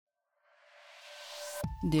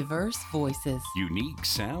Diverse voices. Unique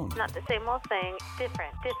sound. Not the same old thing,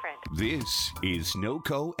 different. This is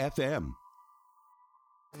NoCo FM.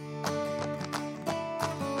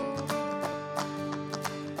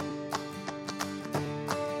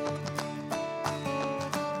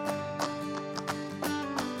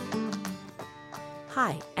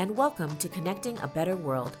 Hi, and welcome to Connecting a Better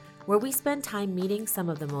World, where we spend time meeting some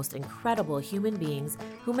of the most incredible human beings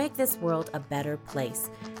who make this world a better place.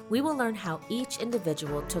 We will learn how each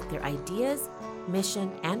individual took their ideas,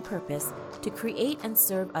 mission, and purpose to create and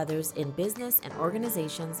serve others in business and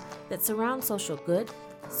organizations that surround social good,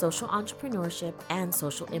 social entrepreneurship, and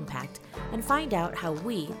social impact, and find out how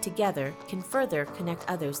we, together, can further connect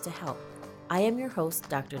others to help. I am your host,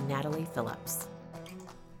 Dr. Natalie Phillips.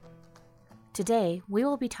 Today, we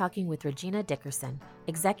will be talking with Regina Dickerson,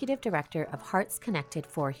 Executive Director of Hearts Connected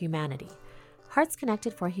for Humanity. Hearts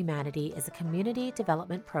Connected for Humanity is a community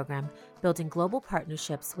development program building global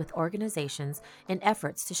partnerships with organizations in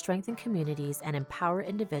efforts to strengthen communities and empower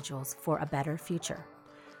individuals for a better future.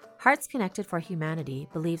 Hearts Connected for Humanity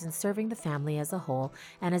believes in serving the family as a whole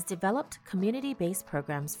and has developed community-based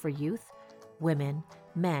programs for youth, women,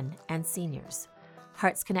 men, and seniors.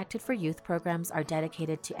 Hearts Connected for Youth programs are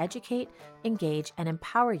dedicated to educate, engage, and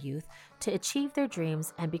empower youth to achieve their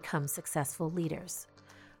dreams and become successful leaders.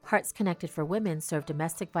 Hearts Connected for Women serve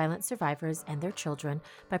domestic violence survivors and their children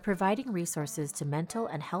by providing resources to mental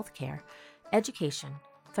and health care, education,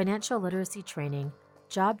 financial literacy training,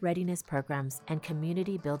 job readiness programs, and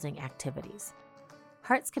community building activities.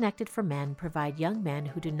 Hearts Connected for Men provide young men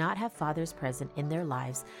who do not have fathers present in their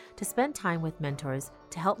lives to spend time with mentors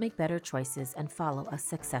to help make better choices and follow a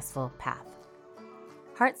successful path.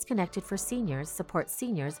 Hearts Connected for Seniors supports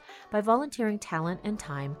seniors by volunteering talent and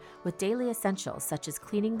time with daily essentials such as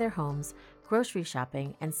cleaning their homes, grocery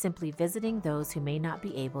shopping, and simply visiting those who may not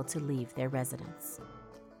be able to leave their residence.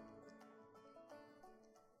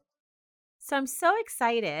 So I'm so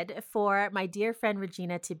excited for my dear friend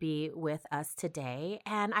Regina to be with us today,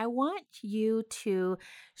 and I want you to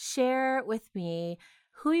share with me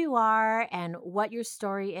who you are and what your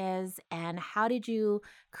story is, and how did you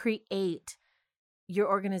create your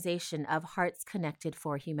organization of Hearts Connected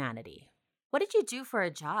for Humanity? What did you do for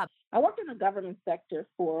a job? I worked in the government sector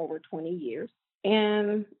for over 20 years,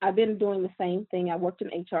 and I've been doing the same thing. I worked in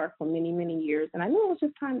HR for many, many years, and I knew it was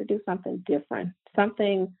just time to do something different,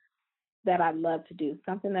 something that I love to do,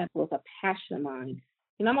 something that was a passion of mine.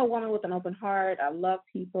 You know, I'm a woman with an open heart. I love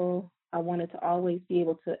people. I wanted to always be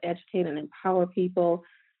able to educate and empower people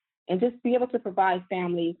and just be able to provide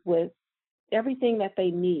families with everything that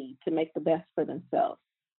they need to make the best for themselves.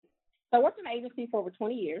 So I worked in an agency for over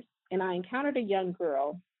 20 years, and I encountered a young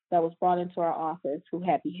girl that was brought into our office who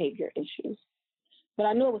had behavior issues. But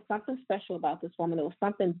I knew it was something special about this woman. There was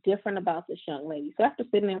something different about this young lady. So after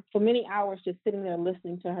sitting there for many hours, just sitting there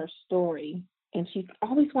listening to her story, and she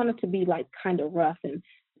always wanted to be like kind of rough and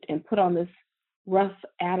put on this rough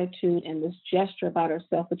attitude and this gesture about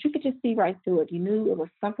herself, but you could just see right through it. You knew it was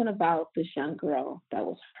something about this young girl that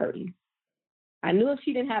was hurting. I knew if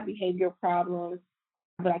she didn't have behavioral problems,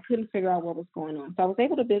 but I couldn't figure out what was going on. So I was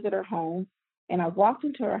able to visit her home, and I walked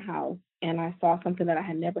into her house, and I saw something that I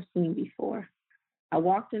had never seen before. I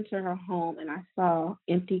walked into her home and I saw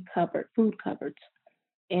empty food cupboards.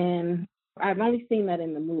 And I've only seen that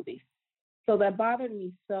in the movies. So that bothered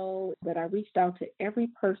me so that I reached out to every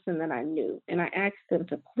person that I knew. And I asked them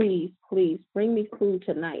to please bring me food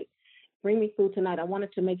tonight. Bring me food tonight. I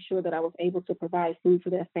wanted to make sure that I was able to provide food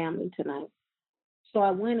for their family tonight. So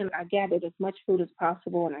I went and I gathered as much food as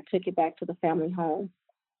possible, and I took it back to the family home.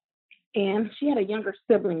 And she had a younger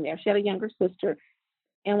sibling there. She had a younger sister.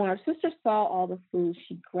 And when her sister saw all the food,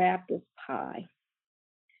 she grabbed this pie.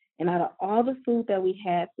 And out of all the food that we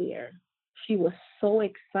had there, she was so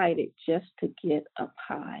excited just to get a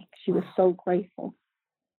pie. She was so grateful.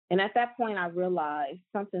 And at that point, I realized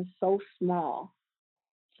something so small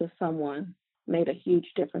to someone made a huge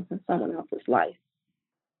difference in someone else's life.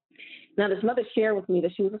 Now, this mother shared with me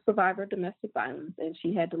that she was a survivor of domestic violence, and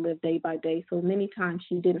she had to live day by day. So many times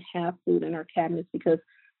she didn't have food in her cabinets because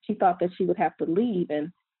she thought that she would have to leave,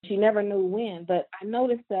 and she never knew when. But I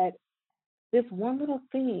noticed that this one little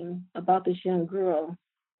thing about this young girl,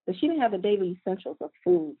 that she didn't have the daily essentials of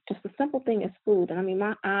food, just a simple thing as food. And I mean,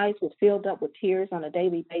 my eyes were filled up with tears on a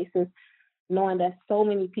daily basis, knowing that so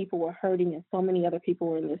many people were hurting and so many other people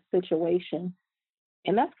were in this situation.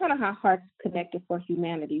 And that's kind of how Hearts Connected for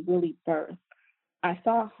Humanity really birthed. I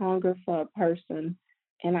saw hunger for a person,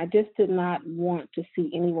 and I just did not want to see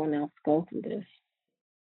anyone else go through this.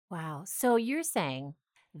 Wow. So you're saying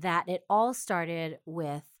that it all started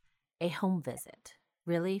with a home visit,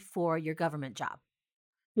 really, for your government job?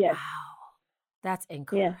 Yes. Wow. That's Yeah.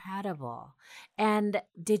 incredible. And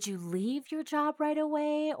did you leave your job right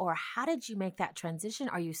away, or how did you make that transition?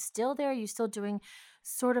 Are you still there? Are you still doing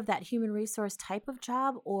sort of that human resource type of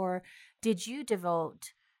job, or did you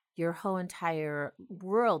devote your whole entire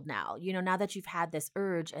world now, now that you've had this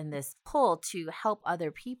urge and this pull to help other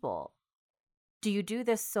people? Do you do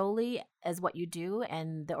this solely as what you do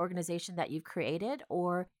and the organization that you've created,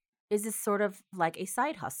 or is this sort of like a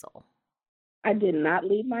side hustle? I did not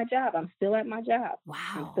leave my job. I'm still at my job. I'm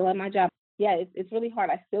Wow. still at my job. Yeah, it's really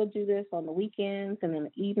hard. I still do this on the weekends and in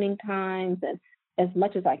the evening times and as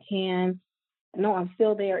much as I can. No, I'm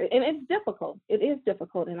still there. And it's difficult. It is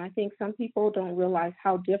difficult. And I think some people don't realize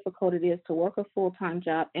how difficult it is to work a full time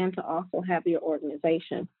job and to also have your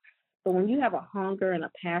organization. But when you have a hunger and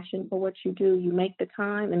a passion for what you do, you make the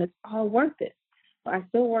time and it's all worth it. So I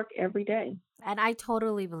still work every day. And I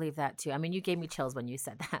totally believe that too. I mean, you gave me chills when you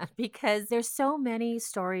said that because there's so many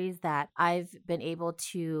stories that I've been able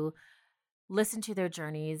to listen to their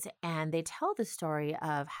journeys, and they tell the story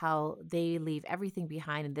of how they leave everything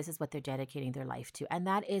behind and this is what they're dedicating their life to. And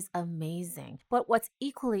that is amazing. But what's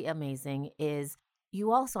equally amazing is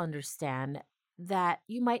you also understand that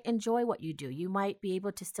you might enjoy what you do. You might be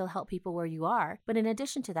able to still help people where you are. But in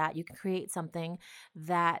addition to that, you can create something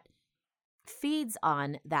that feeds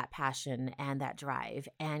on that passion and that drive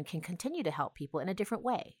and can continue to help people in a different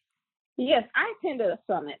way. Yes, I attended a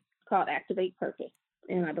summit called Activate Purpose,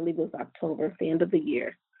 and I believe it was October, the end of the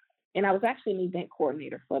year. And I was actually an event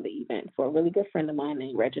coordinator for the event for a really good friend of mine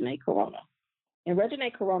named Reginae Corona. And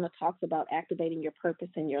Reginae Corona talks about activating your purpose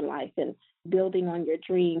in your life and building on your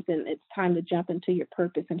dreams, and it's time to jump into your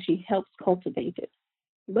purpose, and she helps cultivate it.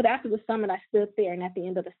 But after the summit, I stood there, and at the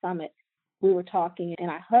end of the summit, we were talking, and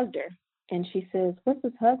I hugged her, and she says, "What's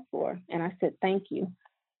this hug for?" And I said, "Thank you."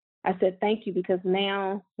 I said, "Thank you, because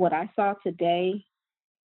now what I saw today,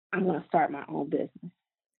 I'm going to start my own business."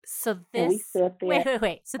 So And we this, stood there,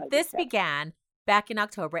 wait. So hugged each this other. began back in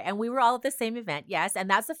October, and we were all at the same event. Yes. And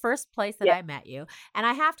that's the first place that Yeah. I met you. And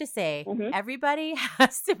I have to say, Hmm. everybody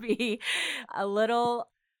has to be a little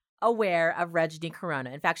aware of Reggie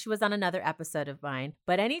Corona. In fact, she was on another episode of mine.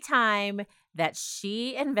 But anytime that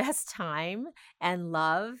she invests time and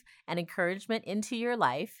love and encouragement into your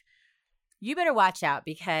life, you better watch out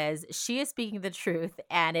because she is speaking the truth.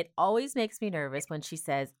 And it always makes me nervous when she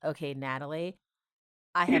says, "Okay, Natalie,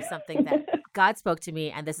 I have something that God spoke to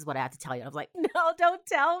me, and this is what I have to tell you." I was like, "No, don't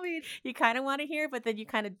tell me." You kind of want to hear, but then you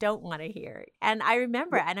kind of don't want to hear. And I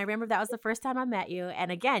remember, that was the first time I met you.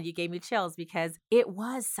 And again, you gave me chills because it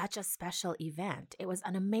was such a special event. It was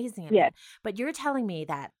an amazing event. Yes, But you're telling me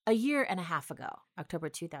that a year and a half ago, October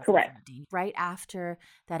correct. 2017, right after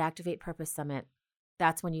that Activate Purpose Summit,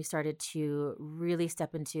 that's when you started to really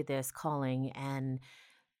step into this calling and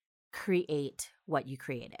create what you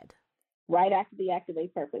created. Right after the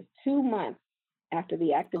Activate Purpose, 2 months after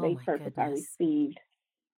the Oh Activate my Purpose, I goodness. received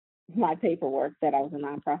my paperwork that I was a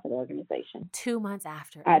nonprofit organization. 2 months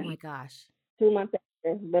after. Oh I my gosh. 2 months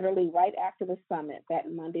after, literally right after the summit, that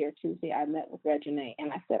Monday or Tuesday, I met with Reginae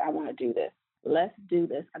and I said, "I want to do this. Let's do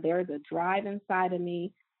this. There is a drive inside of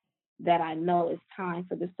me that I know it's time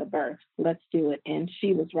for this to birth. Let's do it." And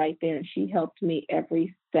she was right there and she helped me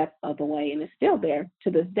every step of the way and is still there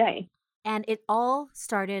to this day. And it all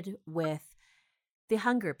started with the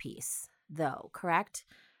hunger piece, though, correct?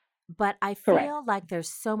 But I Correct. feel like there's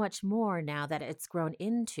so much more now that it's grown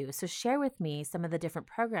into. So share with me some of the different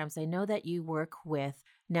programs. I know that you work with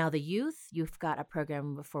now the youth. You've got a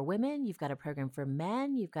program for women. You've got a program for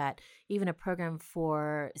men. You've got even a program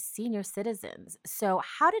for senior citizens. So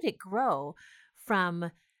how did it grow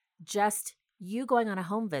from just you going on a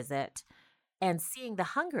home visit and seeing the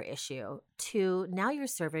hunger issue to now you're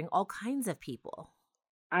serving all kinds of people?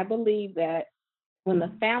 I believe that when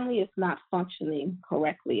the family is not functioning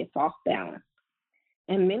correctly, it's off balance.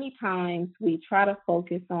 And many times we try to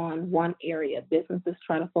focus on one area, businesses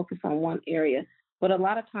try to focus on one area. But a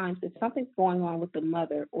lot of times, if something's going on with the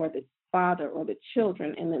mother or the father or the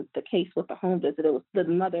children, and in the case with the home visit, it was the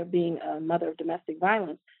mother being a mother of domestic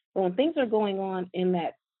violence. But when things are going on in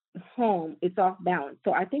that home, it's off balance.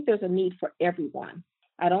 So I think there's a need for everyone.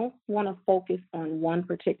 I don't want to focus on one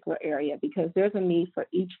particular area because there's a need for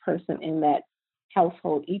each person in that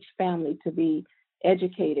household, each family to be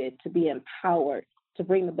educated, to be empowered, to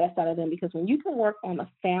bring the best out of them. Because when you can work on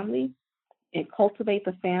a family and cultivate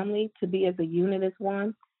the family to be as a unit as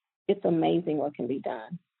one, it's amazing what can be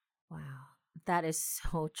done. Wow. That is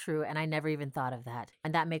so true. And I never even thought of that.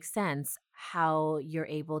 And that makes sense how you're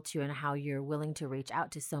able to and how you're willing to reach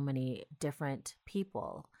out to so many different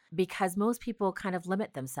people. because most people kind of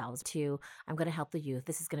limit themselves to, I'm going to help the youth.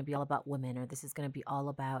 This is going to be all about women, or this is going to be all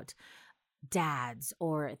about dads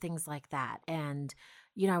or things like that. And,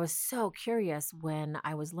 I was so curious when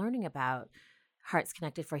I was learning about Hearts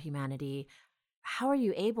Connected for Humanity. How are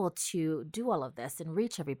you able to do all of this and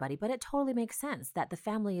reach everybody? But it totally makes sense that the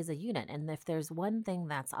family is a unit. And if there's one thing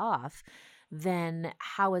that's off, then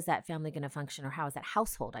how is that family going to function, or how is that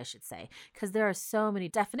household, I should say? Because there are so many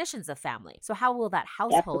definitions of family. So how will that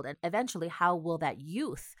household and eventually how will that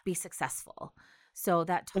youth be successful? So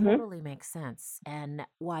that totally makes sense. And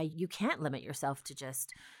why you can't limit yourself to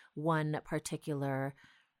just one particular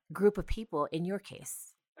group of people in your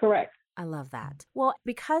case. Correct. I love that. Well,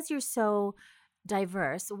 because you're so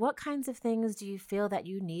diverse, what kinds of things do you feel that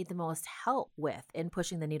you need the most help with in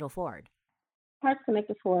pushing the needle forward? Hearts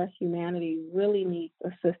Connected for Humanity really needs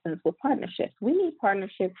assistance with partnerships. We need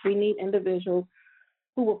partnerships. We need individuals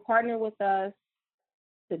who will partner with us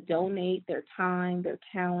to donate their time, their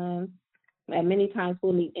talents. And many times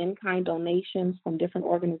we'll need in-kind donations from different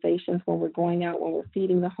organizations when we're going out, when we're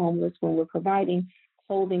feeding the homeless, when we're providing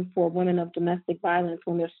clothing for women of domestic violence,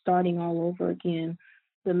 when they're starting all over again.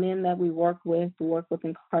 The men that we work with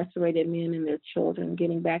incarcerated men and their children,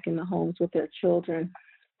 getting back in the homes with their children.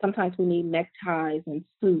 Sometimes we need neckties and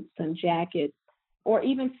suits and jackets, or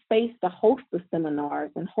even space to host the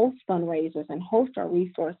seminars and host fundraisers and host our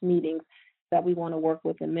resource meetings that we want to work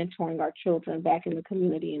with in mentoring our children back in the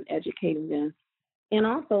community and educating them. And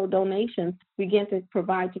also donations begin to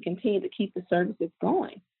provide to continue to keep the services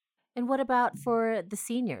going. And what about for the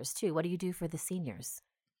seniors too? What do you do for the seniors?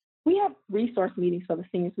 We have resource meetings for the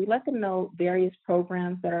seniors. We let them know various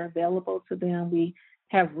programs that are available to them. We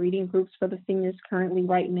have reading groups for the seniors currently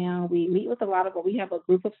right now. We meet with we have a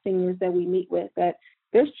group of seniors that we meet with that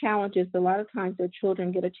there's challenges. A lot of times their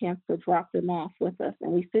children get a chance to drop them off with us,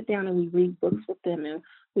 and we sit down and we read books with them, and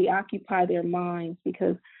we occupy their minds,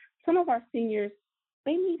 because some of our seniors,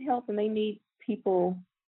 they need help and they need people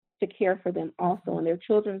to care for them also. And their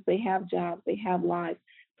children, they have jobs, they have lives.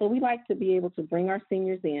 So we like to be able to bring our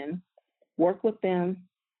seniors in, work with them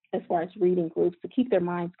as far as reading groups to keep their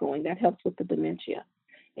minds going. That helps with the dementia.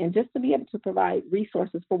 And just to be able to provide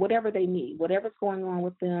resources for whatever they need, whatever's going on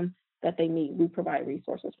with them that they need, we provide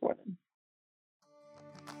resources for them.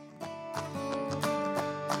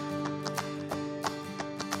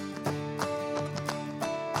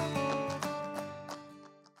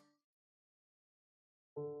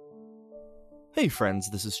 Hey friends,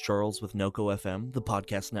 this is Charles with NoCo FM, the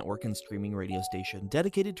podcast network and streaming radio station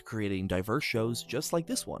dedicated to creating diverse shows just like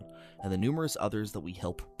this one, and the numerous others that we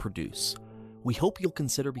help produce. We hope you'll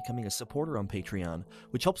consider becoming a supporter on Patreon,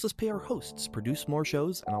 which helps us pay our hosts, produce more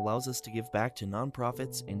shows, and allows us to give back to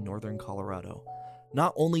nonprofits in northern Colorado.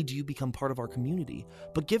 Not only do you become part of our community,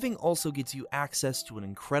 but giving also gets you access to an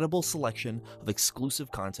incredible selection of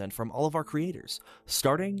exclusive content from all of our creators,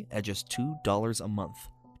 starting at just $2 a month.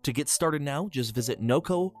 To get started now, just visit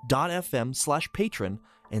noco.fm/patron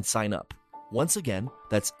and sign up. Once again,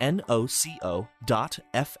 that's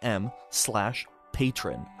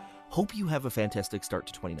noco.fm/patron. Hope you have a fantastic start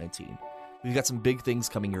to 2019. We've got some big things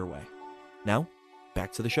coming your way. Now,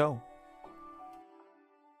 back to the show.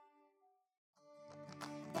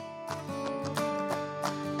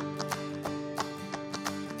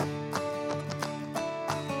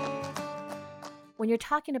 When you're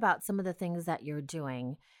talking about some of the things that you're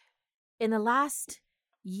doing, in the last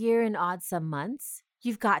year and odd some months,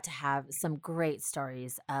 you've got to have some great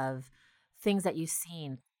stories of things that you've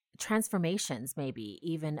seen, transformations maybe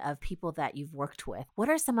even of people that you've worked with. What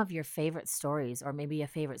are some of your favorite stories, or maybe a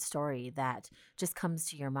favorite story that just comes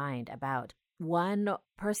to your mind about one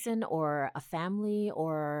person or a family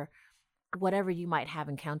or whatever you might have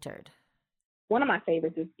encountered? One of my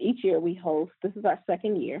favorites is each year we host, this is our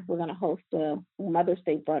second year, we're going to host a Mother's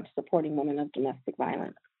Day brunch supporting women of domestic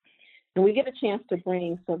violence. And we get a chance to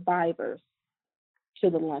bring survivors to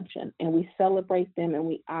the luncheon, and we celebrate them and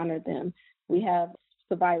we honor them. We have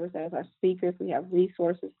survivors as our speakers. We have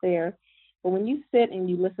resources there. But when you sit and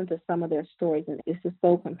you listen to some of their stories, and it's just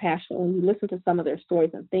so compassionate, when you listen to some of their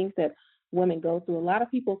stories and things that women go through, a lot of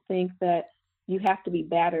people think that you have to be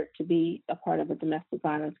battered to be a part of a domestic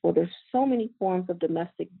violence. Well, there's so many forms of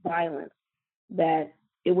domestic violence that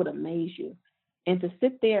it would amaze you. And to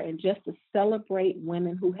sit there and just to celebrate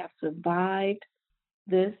women who have survived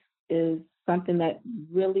this is something that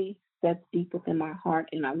really sets deep within my heart.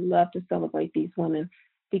 And I love to celebrate these women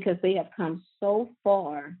because they have come so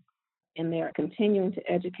far and they're continuing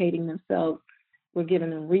to educating themselves. We're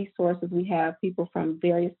giving them resources. We have people from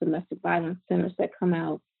various domestic violence centers that come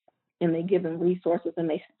out and they give them resources, and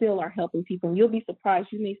they still are helping people. And you'll be surprised.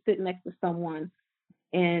 You may sit next to someone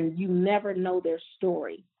and you never know their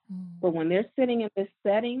story. But when they're sitting in this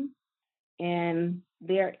setting and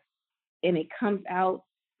it comes out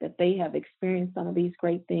that they have experienced some of these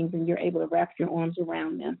great things, and you're able to wrap your arms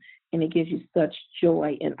around them, and it gives you such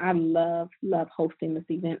joy. And I love hosting this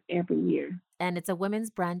event every year. And it's a women's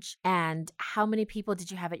brunch. And how many people did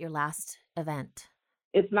you have at your last event?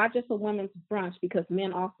 It's not just a women's brunch, because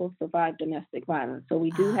men also survive domestic violence. So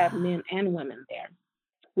we do have men and women there.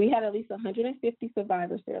 We had at least 150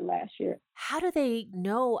 survivors there last year. How do they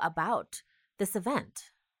know about this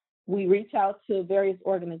event? We reach out to various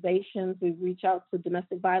organizations. We reach out to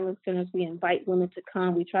domestic violence centers. We invite women to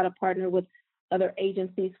come. We try to partner with other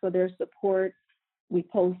agencies for their support. We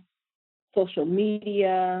post social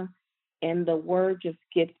media, and the word just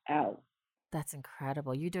gets out. That's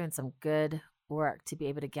incredible. You're doing some good work to be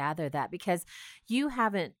able to gather that, because you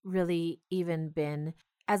haven't really even been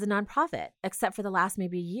as a nonprofit except for the last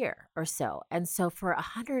maybe year or so. And so for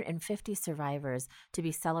 150 survivors to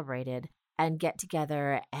be celebrated and get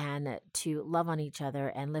together and to love on each other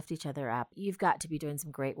and lift each other up, you've got to be doing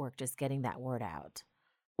some great work just getting that word out.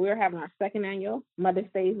 We're having our second annual Mother's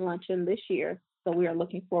Day luncheon this year. So we are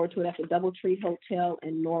looking forward to it at the DoubleTree Hotel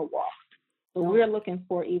in Norwalk. So we're looking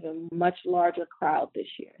for even much larger crowd this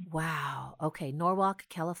year. Wow. Okay. Norwalk,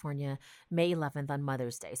 California, May 11th on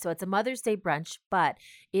Mother's Day. So it's a Mother's Day brunch, but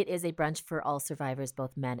it is a brunch for all survivors,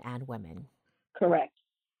 both men and women. Correct.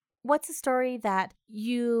 What's a story that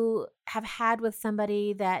you have had with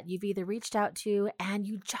somebody that you've either reached out to and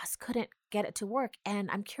you just couldn't get it to work?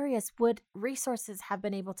 And I'm curious, would resources have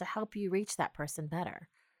been able to help you reach that person better?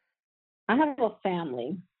 I have a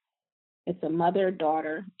family. It's a mother,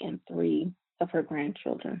 daughter, and 3 of her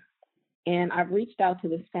grandchildren. And I've reached out to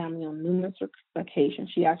this family on numerous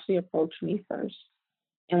occasions. She actually approached me first.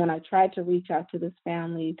 And when I tried to reach out to this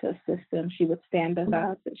family to assist them, she would stand us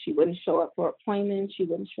up, and she wouldn't show up for appointments. She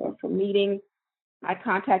wouldn't show up for meetings. I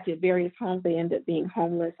contacted various homes. They ended up being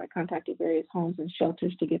homeless. I contacted various homes and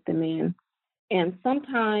shelters to get them in. And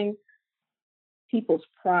sometimes people's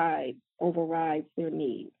pride overrides their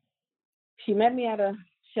needs. She met me at a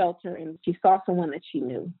shelter, and she saw someone that she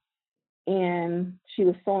knew. And she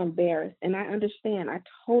was so embarrassed. And I understand. I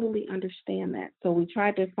totally understand that. So we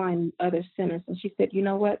tried to find other centers. And she said, you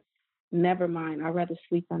know what? Never mind. I'd rather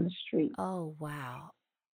sleep on the street. Oh, wow.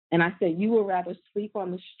 And I said, you would rather sleep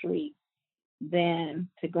on the street than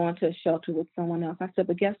to go into a shelter with someone else. I said,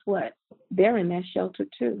 but guess what? They're in that shelter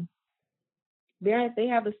too. They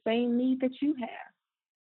have the same need that you have.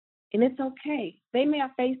 And it's okay. They may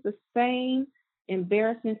have faced the same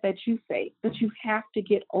embarrassment that you face, but you have to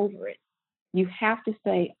get over it. You have to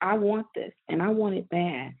say, I want this, and I want it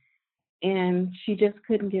bad. And she just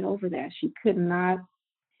couldn't get over that. She could not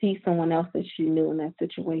see someone else that she knew in that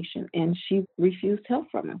situation, and she refused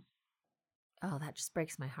help from us. Oh, that just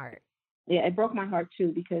breaks my heart. Yeah, it broke my heart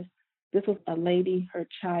too, because this was a lady, her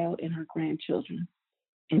child, and her grandchildren,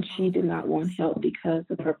 and she did not want help because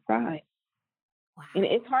of her pride. Wow. And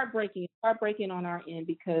it's heartbreaking. It's heartbreaking on our end,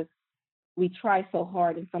 because we try so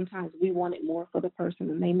hard, and sometimes we want it more for the person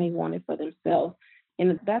and they may want it for themselves.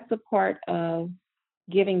 And that's a part of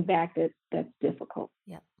giving back that's difficult.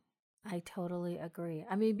 Yep. I totally agree.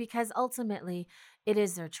 I mean, because ultimately it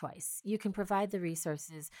is their choice. You can provide the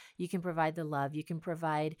resources, you can provide the love, you can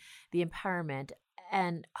provide the empowerment,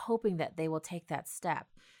 and hoping that they will take that step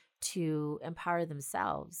to empower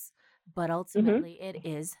themselves. But ultimately it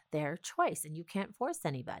is their choice, and you can't force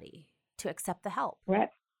anybody to accept the help.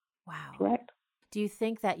 Correct. Wow. Correct. Do you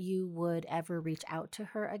think that you would ever reach out to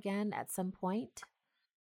her again at some point?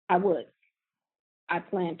 I would. I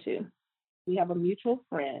plan to. We have a mutual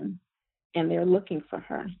friend, and they're looking for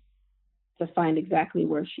her to find exactly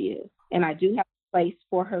where she is. And I do have a place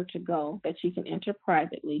for her to go that she can enter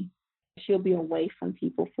privately. She'll be away from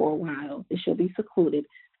people for a while. She'll be secluded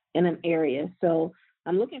in an area. So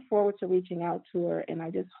I'm looking forward to reaching out to her, and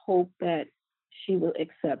I just hope that she will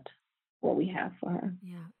accept what we have for her.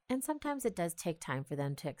 Yeah. And sometimes it does take time for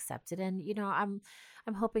them to accept it. And,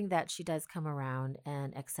 I'm hoping that she does come around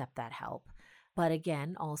and accept that help. But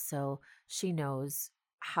again, also, she knows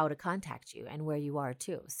how to contact you and where you are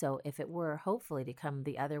too. So if it were hopefully to come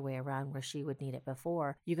the other way around, where she would need it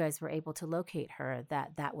before you guys were able to locate her,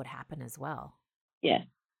 that would happen as well. Yeah.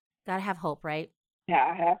 Gotta have hope, right? Yeah,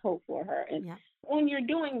 I have hope for her. And when you're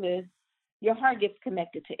doing this, your heart gets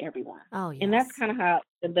connected to everyone. Oh, yes. And that's kind of how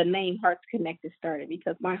the name Hearts Connected started,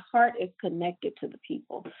 because my heart is connected to the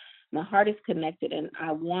people. My heart is connected, and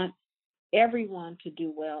I want everyone to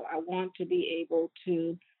do well. I want to be able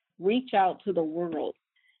to reach out to the world,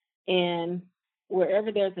 and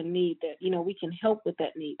wherever there's a need that, we can help with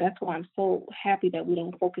that need. That's why I'm so happy that we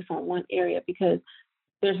don't focus on one area, because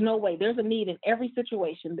There's no way. There's a need in every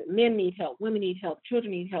situation that men need help, women need help,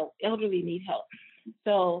 children need help, elderly need help.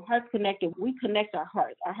 So Hearts Connected, we connect our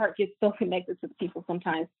hearts. Our heart gets so connected to people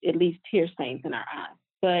sometimes it leaves tear stains in our eyes,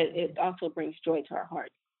 but it also brings joy to our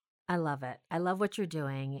hearts. I love it. I love what you're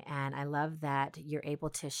doing, and I love that you're able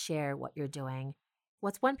to share what you're doing.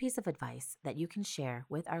 What's one piece of advice that you can share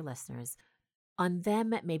with our listeners on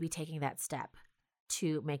them maybe taking that step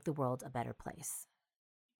to make the world a better place?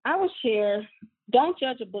 I would share, don't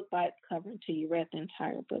judge a book by its cover until you read the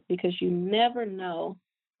entire book, because you never know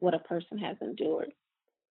what a person has endured.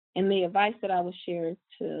 And the advice that I would share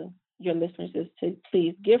to your listeners is to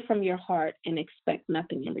please give from your heart and expect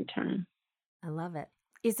nothing in return. I love it.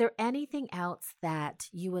 Is there anything else that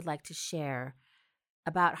you would like to share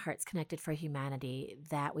about Hearts Connected for Humanity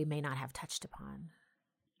that we may not have touched upon?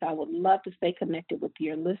 I would love to stay connected with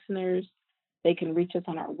your listeners. They can reach us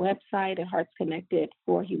on our website at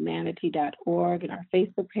heartsconnectedforhumanity.org and our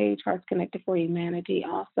Facebook page, Hearts Connected for Humanity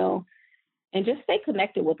also. And just stay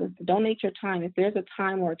connected with us. Donate your time. If there's a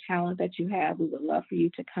time or a talent that you have, we would love for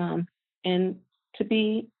you to come and to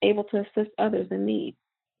be able to assist others in need.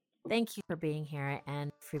 Thank you for being here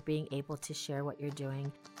and for being able to share what you're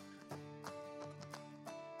doing.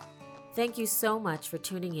 Thank you so much for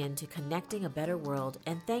tuning in to Connecting a Better World,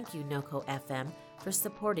 and thank you, NOCO FM, for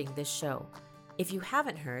supporting this show. If you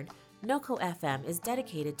haven't heard, NOCO FM is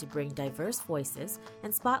dedicated to bring diverse voices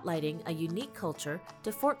and spotlighting a unique culture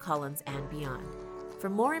to Fort Collins and beyond. For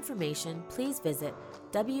more information, please visit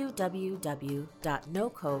www.noco.fm.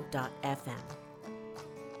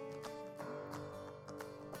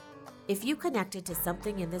 If you connected to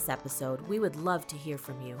something in this episode, we would love to hear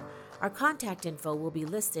from you. Our contact info will be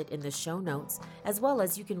listed in the show notes, as well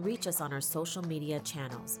as you can reach us on our social media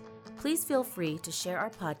channels. Please feel free to share our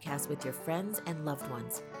podcast with your friends and loved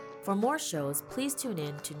ones. For more shows, please tune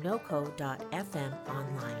in to noco.fm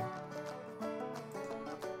online.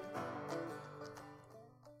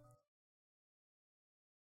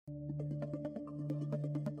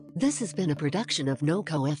 This has been a production of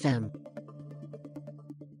NOCO FM.